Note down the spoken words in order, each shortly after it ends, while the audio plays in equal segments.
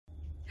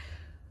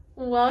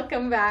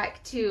Welcome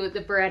back to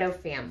the Barreto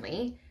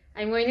family.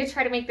 I'm going to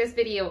try to make this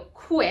video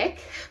quick,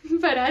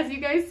 but as you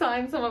guys saw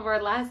in some of our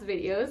last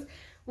videos,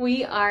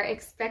 we are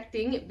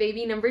expecting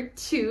baby number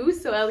 2,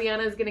 so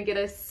Eliana is going to get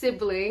a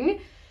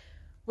sibling.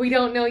 We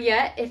don't know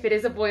yet if it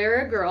is a boy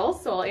or a girl,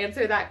 so I'll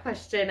answer that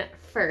question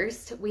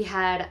first. We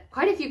had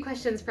quite a few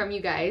questions from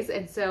you guys,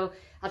 and so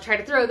I'll try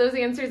to throw those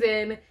answers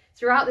in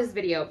throughout this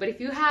video. But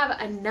if you have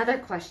another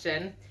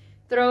question,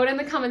 throw it in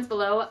the comments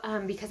below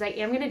because I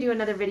am going to do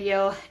another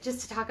video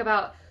just to talk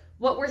about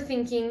what we're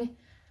thinking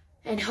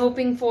and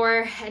hoping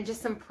for and just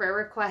some prayer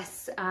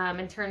requests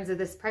in terms of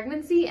this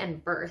pregnancy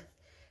and birth.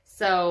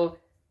 So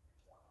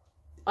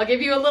I'll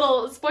give you a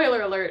little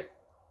spoiler alert.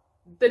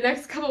 The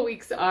next couple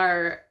weeks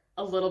are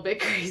a little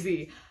bit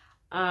crazy,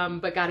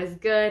 but God is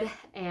good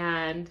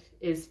and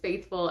is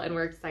faithful and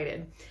we're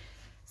excited.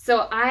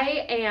 So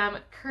I am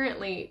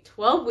currently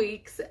 12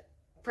 weeks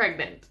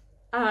pregnant.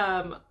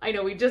 I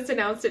know we just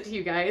announced it to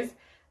you guys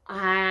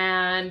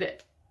and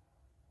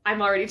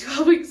I'm already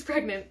 12 weeks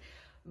pregnant,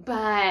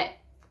 but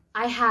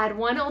I had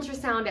one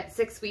ultrasound at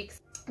 6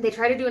 weeks. They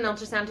try to do an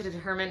ultrasound to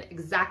determine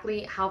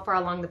exactly how far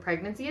along the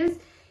pregnancy is,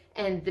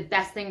 and the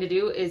best thing to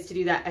do is to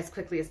do that as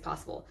quickly as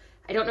possible.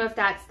 I don't know if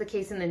that's the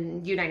case in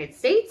the United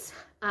States.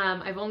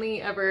 I've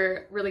only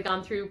ever really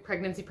gone through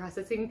pregnancy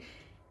processing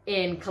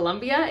in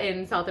Colombia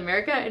in South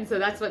America, and so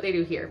that's what they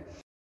do here.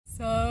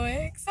 So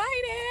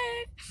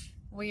excited!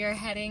 We are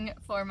heading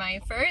for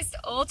my first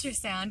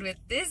ultrasound with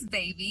this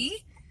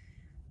baby.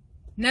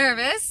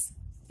 Nervous,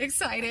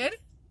 excited.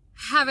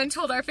 Haven't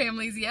told our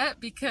families yet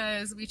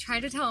because we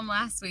tried to tell them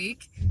last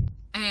week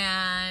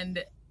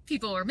and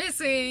people were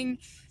missing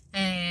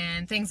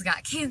and things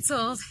got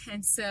canceled,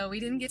 and so we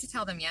didn't get to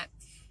tell them yet.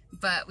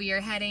 But we are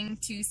heading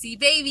to see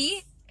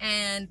baby,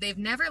 and they've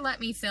never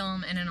let me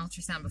film in an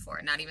ultrasound before,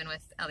 not even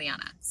with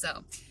Eliana.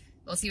 So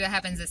we'll see what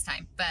happens this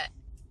time. But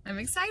I'm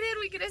excited.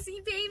 We get to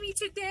see baby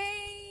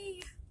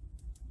today.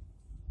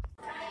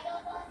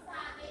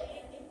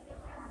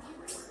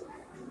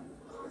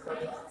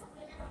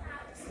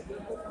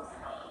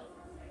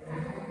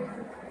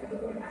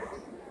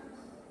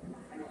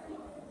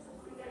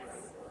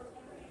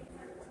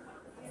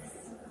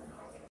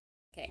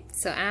 Okay,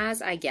 so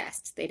as I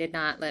guessed, they did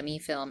not let me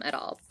film at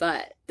all,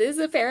 but this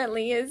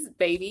apparently is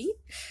baby,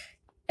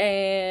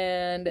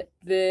 and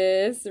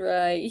this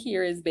right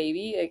here is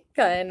baby. It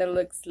kind of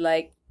looks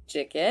like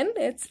chicken.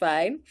 It's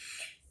fine.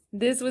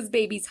 This was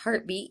baby's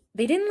heartbeat.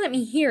 They didn't let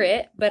me hear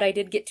it, but I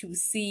did get to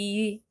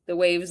see the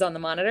waves on the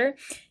monitor,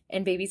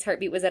 and baby's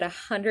heartbeat was at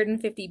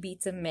 150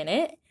 beats a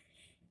minute.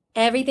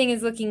 Everything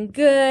is looking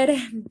good.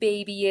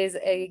 Baby is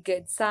a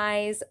good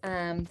size.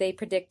 They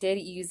predicted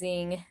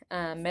using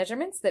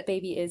measurements that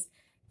baby is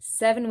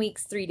 7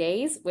 weeks, 3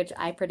 days, which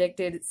I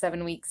predicted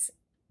 7 weeks,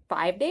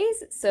 5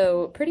 days.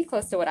 So pretty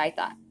close to what I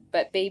thought.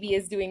 But baby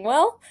is doing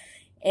well,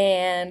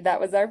 and that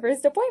was our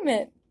first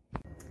appointment.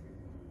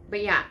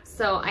 But yeah,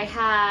 so I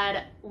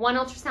had one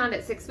ultrasound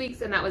at 6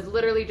 weeks, and that was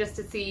literally just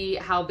to see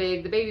how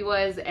big the baby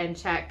was and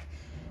check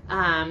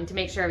to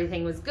make sure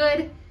everything was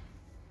good.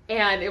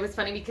 And it was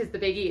funny because the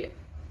baby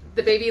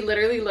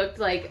literally looked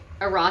like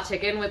a raw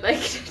chicken with like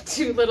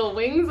 2 little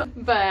wings,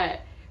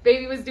 but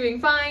baby was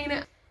doing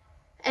fine.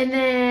 And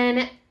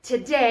then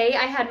today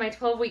I had my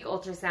 12-week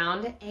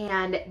ultrasound,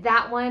 and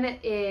that one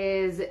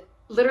is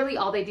literally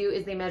all they do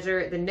is they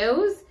measure the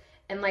nose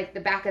and like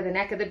the back of the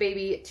neck of the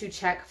baby to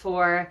check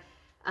for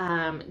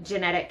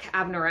genetic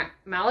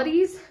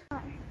abnormalities.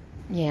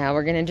 Yeah,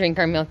 we're gonna drink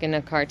our milk in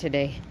the car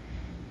today.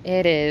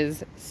 It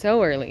is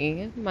so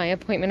early. My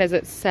appointment is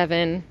at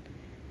 7,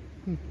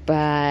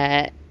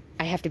 but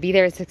I have to be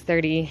there at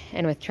 6:30,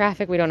 and with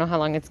traffic, we don't know how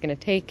long it's gonna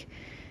take.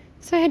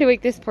 So I had to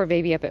wake this poor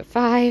baby up at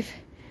 5.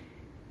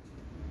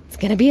 It's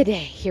gonna be a day.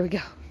 Here we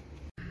go.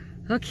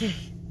 Okay,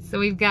 so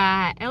we've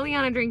got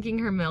Eliana drinking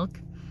her milk.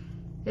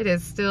 It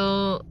is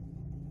still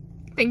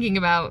thinking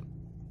about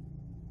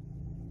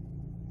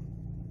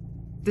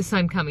the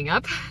sun coming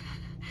up.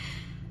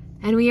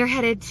 And we are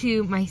headed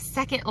to my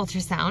second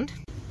ultrasound.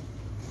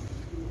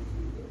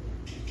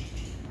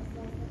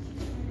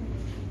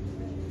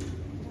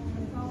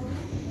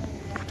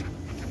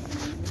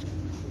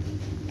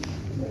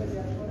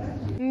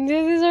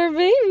 This is our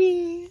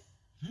baby.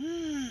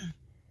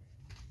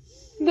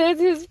 That's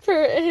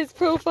his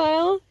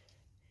profile.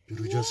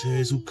 Pero ya se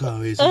ve su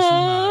cabeza y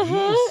su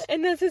nariz.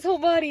 And that's his whole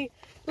body.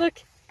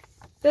 Look,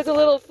 there's a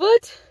little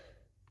foot,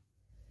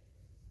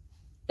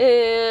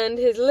 and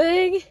his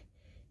leg,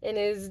 and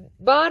his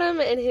bottom,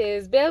 and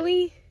his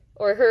belly,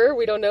 or her,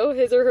 we don't know,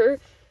 his or her.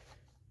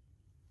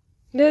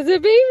 There's a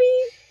baby.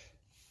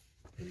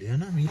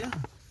 Eliana, mira.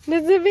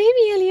 There's a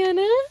baby,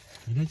 Eliana.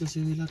 Mira, ya se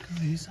ve la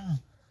cabeza.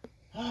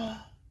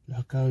 ¡Ah!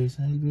 La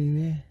cabeza del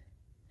bebé.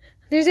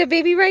 There's a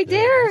baby right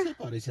there. ¿Se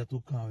parece a tu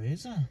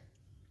cabeza?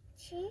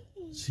 Sí.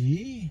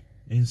 Sí,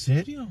 ¿en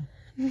serio?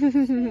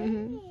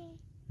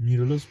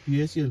 Miro los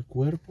pies y el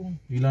cuerpo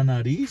y la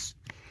nariz.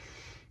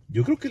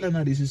 Yo creo que la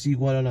nariz es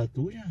igual a la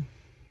tuya.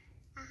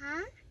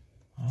 Ajá.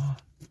 Ah,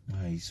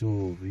 ay,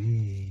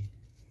 Sophie.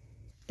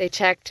 They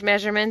checked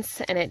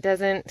measurements and it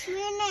doesn't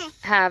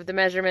have the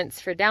measurements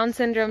for Down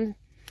syndrome.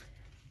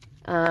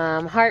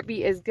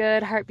 Heartbeat is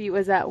good. Heartbeat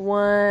was at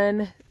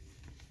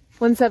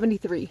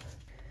 173.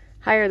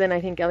 Higher than I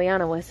think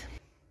Eliana was.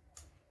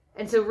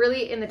 And so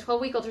really in the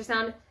 12-week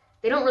ultrasound,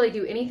 they don't really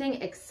do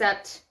anything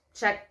except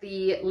check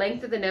the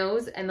length of the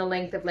nose and the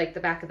length of like the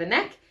back of the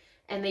neck.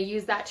 And they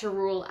use that to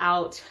rule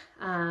out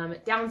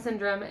Down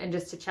syndrome and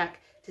just to check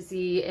to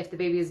see if the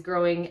baby is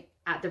growing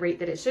at the rate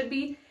that it should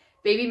be.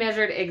 Baby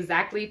measured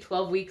exactly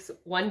 12 weeks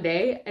one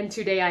day, and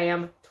today I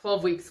am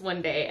 12 weeks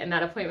one day, and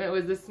that appointment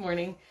was this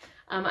morning.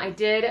 I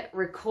did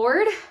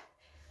record.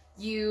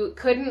 You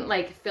couldn't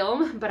like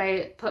film, but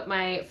I put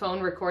my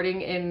phone recording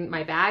in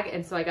my bag,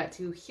 and so I got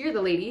to hear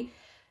the lady.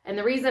 And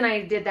the reason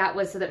I did that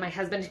was so that my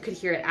husband could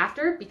hear it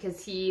after,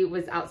 because he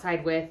was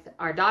outside with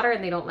our daughter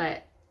and they don't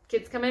let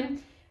kids come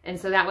in. And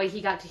so that way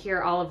he got to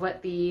hear all of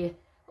what the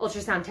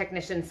ultrasound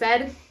technician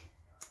said.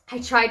 I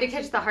tried to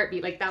catch the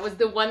heartbeat, like that was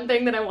the one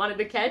thing that I wanted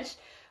to catch,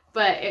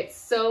 but it's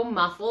so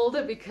muffled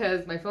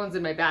because my phone's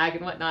in my bag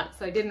and whatnot,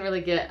 so I didn't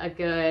really get a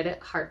good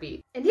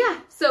heartbeat. And yeah,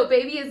 so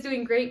baby is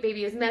doing great,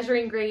 baby is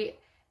measuring great,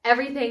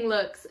 everything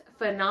looks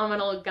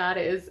phenomenal. God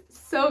is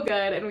so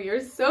good and we are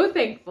so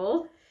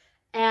thankful.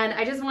 And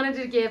I just wanted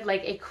to give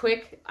like a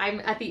quick, I'm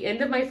at the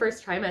end of my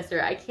first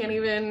trimester.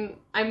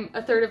 I'm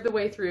a third of the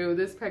way through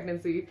this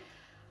pregnancy.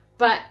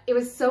 But it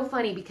was so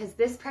funny because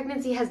this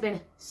pregnancy has been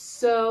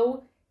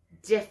so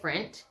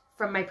different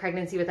from my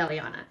pregnancy with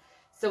Eliana.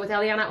 So with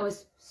Eliana, I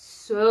was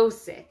so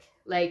sick.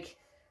 Like,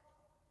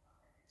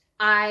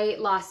 I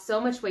lost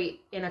so much weight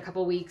in a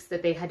couple weeks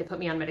that they had to put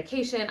me on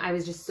medication. I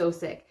was just so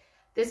sick.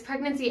 This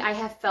pregnancy, I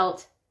have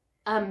felt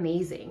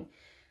amazing.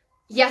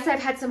 Yes,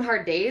 I've had some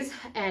hard days,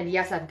 and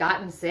yes, I've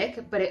gotten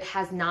sick, but it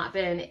has not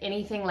been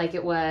anything like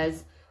it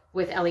was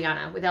with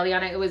Eliana. With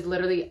Eliana, it was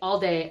literally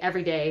all day,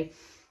 every day.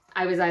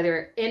 I was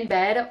either in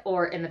bed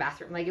or in the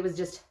bathroom. Like, it was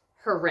just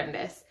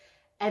horrendous.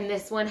 And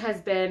this one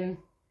has been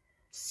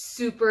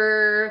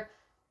super,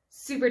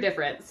 super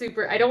different.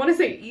 I don't want to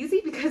say easy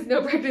because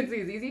no pregnancy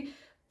is easy,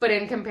 but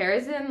in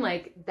comparison,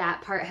 like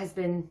that part has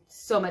been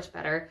so much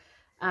better.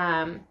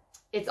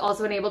 It's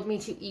also enabled me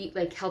to eat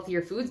like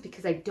healthier foods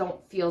because I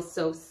don't feel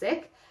so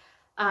sick.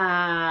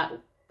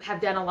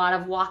 Have done a lot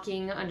of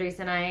walking. Andres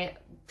and I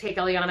take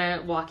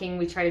Eliana walking.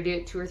 We try to do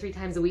it 2 or 3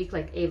 times a week,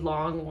 like a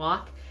long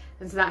walk.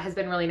 And so that has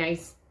been really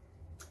nice.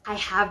 I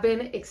have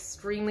been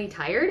extremely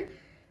tired.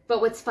 But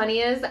what's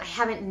funny is I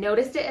haven't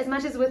noticed it as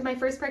much as with my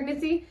first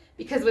pregnancy,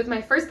 because with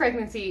my first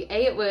pregnancy,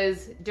 A, it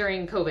was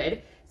during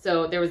COVID,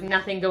 so there was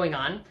nothing going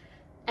on,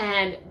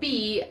 and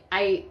B,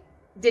 I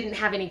didn't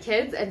have any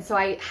kids, and so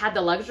I had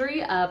the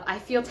luxury of, I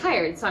feel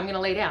tired, so I'm gonna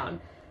lay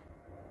down.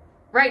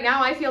 Right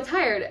now I feel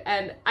tired,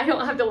 and I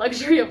don't have the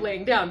luxury of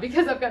laying down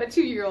because I've got a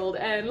 2-year-old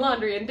and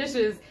laundry and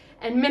dishes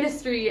and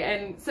ministry,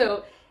 and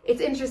so it's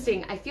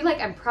interesting. I feel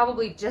like I'm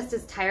probably just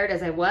as tired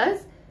as I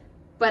was,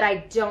 but I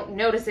don't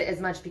notice it as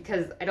much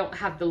because I don't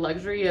have the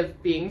luxury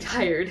of being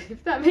tired,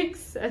 if that makes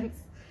sense.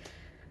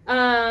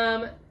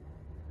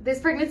 This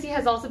pregnancy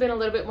has also been a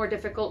little bit more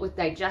difficult with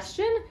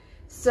digestion.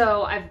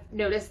 So I've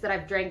noticed that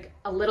I've drank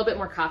a little bit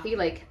more coffee.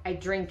 Like, I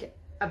drink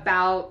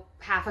about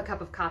half a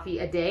cup of coffee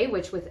a day,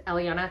 which with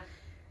Eliana,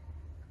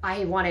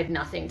 I wanted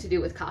nothing to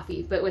do with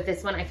coffee. But with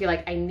this one, I feel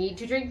like I need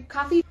to drink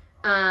coffee.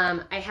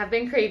 I have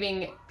been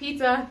craving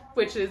pizza,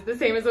 which is the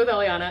same as with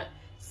Eliana.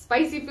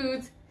 Spicy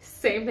foods,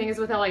 same thing as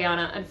with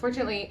Eliana.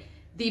 Unfortunately,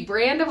 the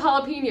brand of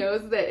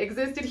jalapenos that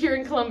existed here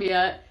in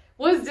Colombia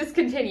was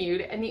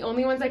discontinued, and the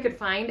only ones I could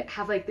find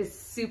have like this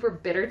super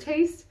bitter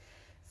taste.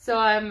 So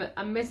I'm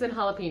missing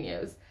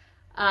jalapenos.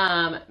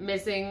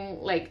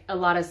 Missing like a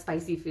lot of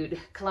spicy food.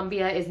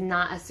 Colombia is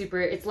not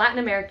it's Latin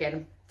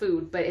American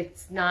food, but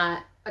it's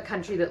not a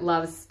country that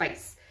loves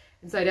spice.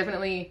 And so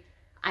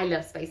I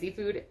love spicy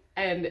food.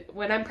 And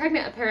when I'm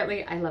pregnant,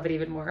 apparently I love it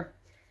even more.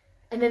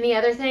 And then the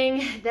other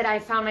thing that I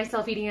found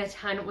myself eating a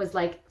ton was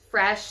like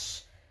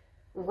fresh,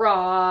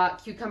 raw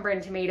cucumber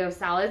and tomato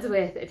salads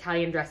with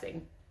Italian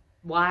dressing.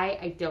 Why?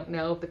 I don't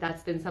know, but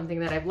that's been something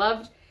that I've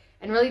loved.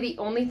 And really the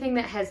only thing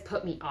that has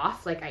put me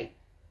off, like I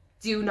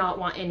do not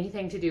want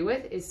anything to do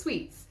with, is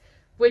sweets,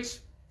 which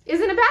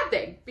isn't a bad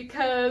thing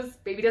because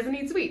baby doesn't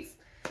eat sweets.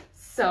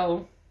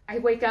 So I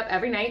wake up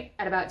every night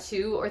at about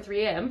 2 or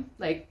 3 a.m.,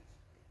 like,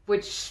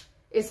 which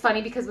is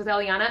funny because with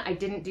Eliana, I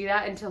didn't do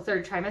that until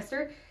 3rd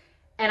trimester.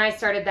 And I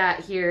started that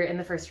here in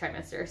the 1st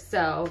trimester.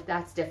 So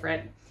that's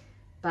different.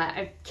 But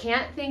I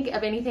can't think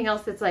of anything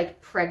else that's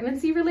like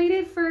pregnancy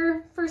related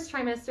for 1st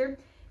trimester.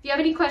 If you have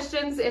any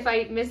questions, if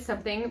I missed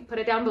something, put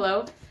it down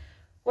below.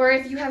 Or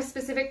if you have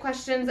specific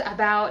questions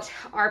about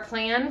our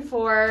plan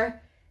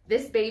for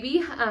this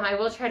baby, I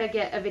will try to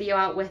get a video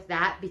out with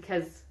that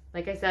because,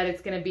 like I said,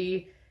 it's going to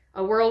be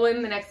a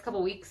whirlwind the next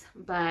couple weeks.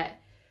 But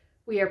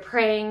we are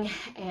praying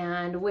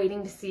and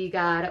waiting to see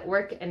God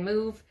work and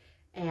move,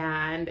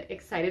 and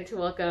excited to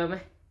welcome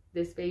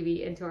this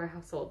baby into our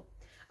household.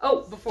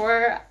 Oh,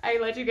 before I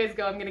let you guys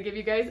go, I'm going to give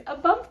you guys a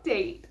bump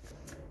date.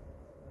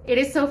 It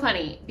is so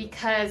funny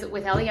because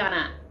with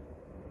Eliana,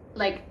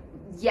 like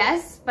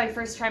yes, by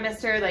first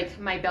trimester, like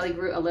my belly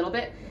grew a little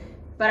bit,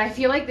 but I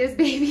feel like this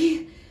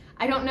baby,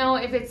 I don't know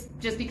if it's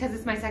just because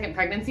it's my second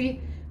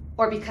pregnancy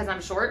or because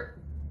I'm short,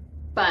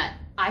 but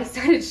I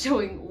started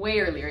showing way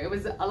earlier. It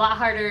was a lot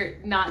harder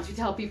not to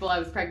tell people I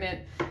was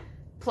pregnant.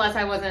 Plus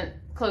I wasn't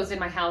closed in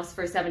my house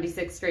for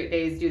 76 straight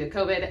days due to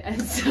COVID.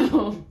 And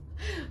so,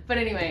 but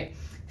anyway,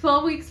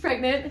 12 weeks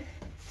pregnant,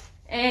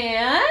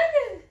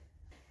 and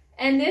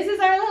this is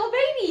our little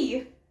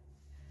baby.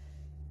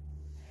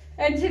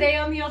 And today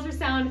on the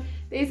ultrasound,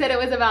 they said it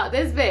was about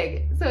this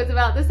big. So it's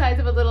about the size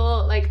of a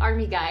little like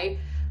army guy.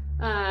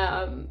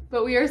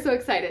 But we are so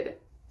excited.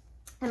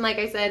 And like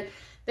I said,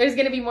 there's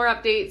gonna be more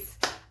updates.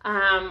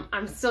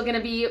 I'm still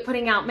gonna be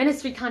putting out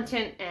ministry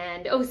content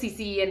and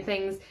OCC and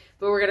things,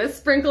 but we're gonna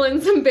sprinkle in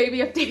some baby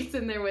updates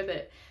in there with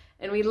it.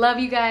 And we love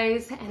you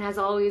guys. And as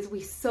always, we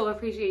so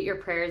appreciate your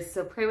prayers.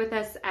 So pray with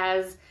us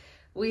as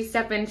we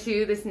step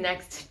into this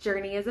next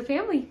journey as a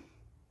family.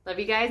 Love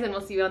you guys, and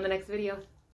we'll see you on the next video.